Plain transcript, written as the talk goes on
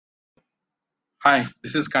Hi,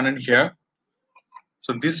 this is Kanan here.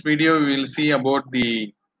 So this video we will see about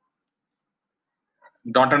the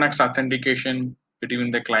 .NX authentication between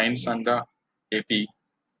the clients and the AP.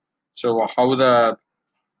 So how the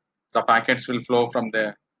packets will flow from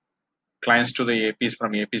the clients to the APs,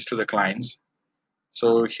 from APs to the clients.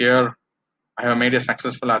 So here I have made a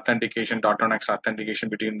successful authentication, .NX authentication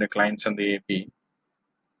between the clients and the AP.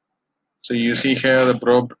 So you see here the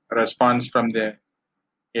probe response from the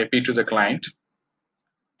AP to the client.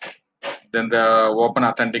 Then the open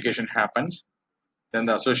authentication happens. Then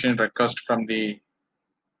the association request from the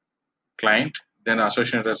client, then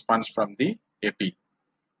association response from the AP.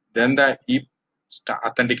 Then the EAP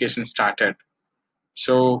authentication started.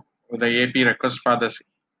 So the AP request for this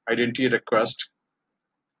identity request,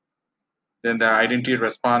 then the identity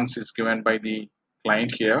response is given by the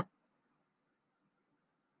client here.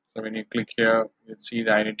 So when you click here, you see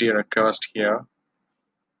the identity request here.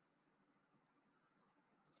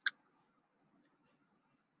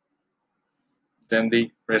 Then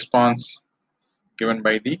the response given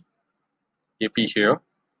by the AP here.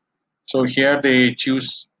 So here they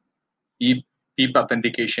choose EAP PEAP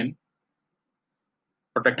authentication,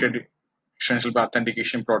 protected extensible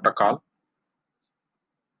authentication protocol.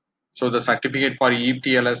 So the certificate for EAP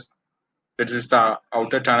TLS, that is the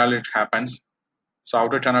outer tunnel it happens. So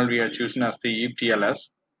outer tunnel we are choosing as the EAP TLS.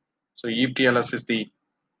 So EAP TLS is the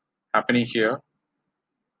happening here.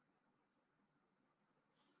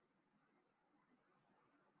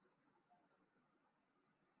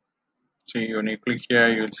 So when you click here,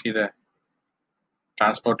 you will see the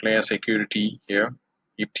transport layer security here,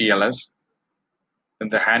 EAP TLS. Then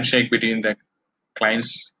the handshake between the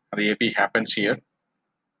clients and the AP happens here.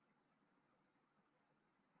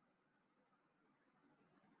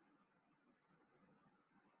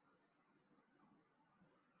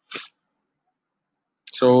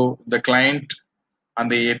 So the client and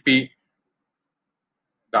the AP, the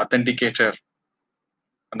authenticator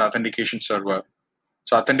and the authentication server.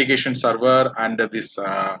 So authentication server and this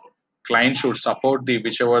client should support the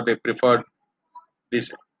whichever they prefer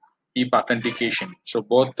this EAP authentication. So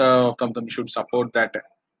both of them should support that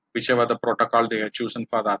whichever the protocol they have chosen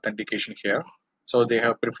for the authentication here. So they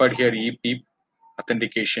have preferred here EAP PEAP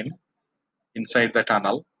authentication inside the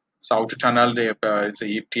tunnel. So outer tunnel they it's a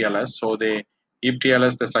EAP TLS. So the EAP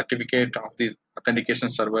TLS, the certificate of the authentication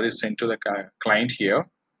server is sent to the client here.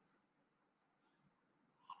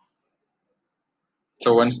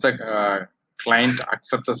 So once the client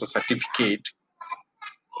accepts the certificate,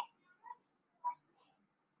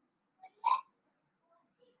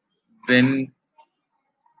 then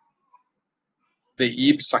the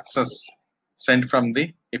EAP success sent from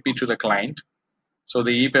the AP to the client. So the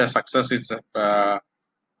EAP success is the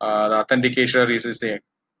authenticator is the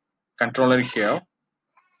controller here.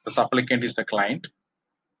 The supplicant is the client.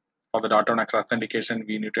 For the .NX authentication,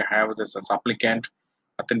 we need to have this supplicant,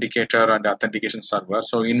 authenticator, and authentication server.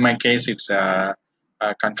 So in my case, it's a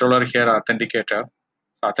controller here, authenticator.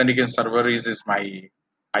 So authentication server is my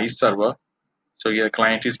ICE server. So here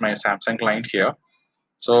client is my Samsung client here.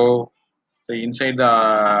 So inside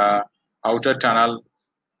the outer tunnel,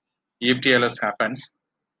 EAP TLS happens.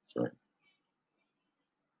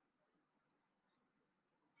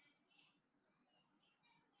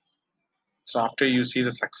 So after you see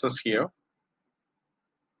the success here,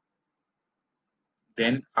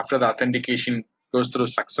 then after the authentication goes through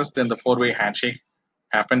success, then the four-way handshake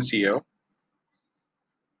happens here.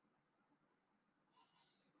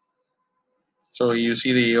 So you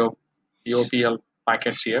see the EOPL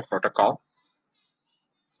packets here, protocol.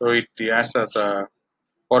 So it has as a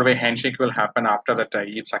four-way handshake will happen after that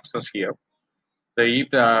EAP success here. The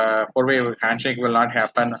EAP four-way handshake will not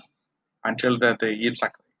happen until the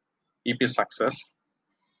EAP is success.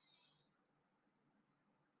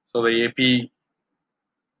 So the AP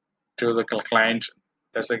to the client,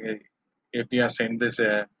 that's a AP has sent this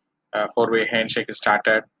four-way handshake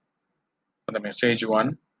started for the message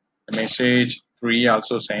 1. The message 3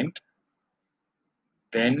 also sent.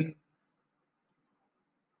 Then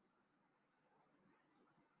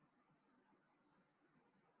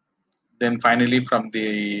finally from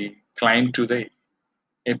the client to the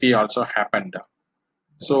AP also happened.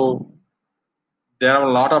 So there are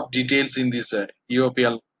a lot of details in this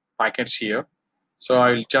EOPL packets here. So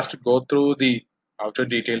I will just go through the outer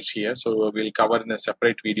details here. So we'll cover in a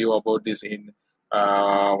separate video about this in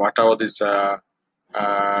whatever this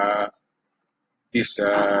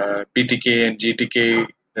PTK and GTK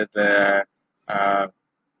that the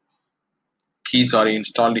keys are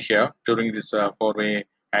installed here during this four-way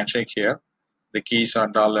handshake here. The keys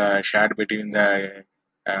are all shared between the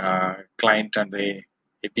client and the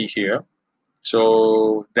AP here.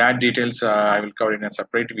 So that details I will cover in a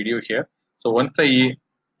separate video here. So once the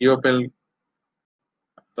EOPL,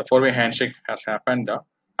 the four-way handshake has happened,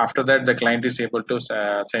 after that the client is able to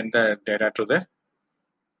send the data to the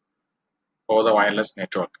over the wireless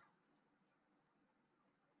network.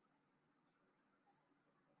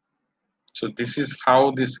 So this is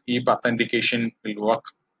how this EAP authentication will work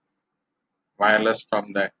wireless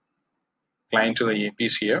from the client to the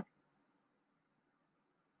EAPs here.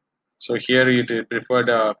 So here you preferred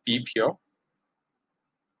a PEAP here.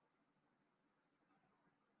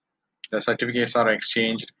 The certificates are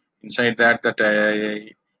exchanged. Inside that,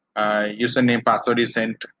 username password is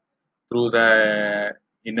sent through the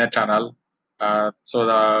inner tunnel.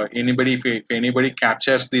 So if anybody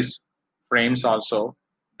captures these frames also,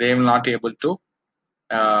 they will not able to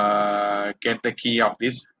get the key of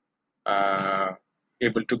this,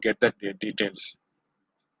 able to get the details.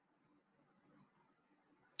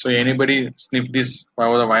 So anybody sniff this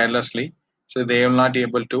wirelessly, so they will not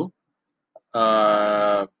able to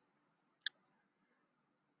uh,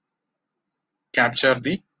 capture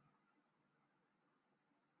the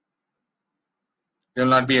they will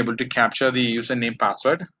not be able to capture the username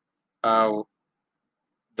password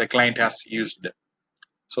the client has used.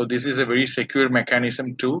 So this is a very secure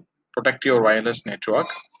mechanism to protect your wireless network.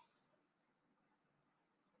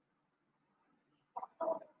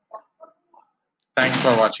 Thanks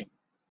for watching.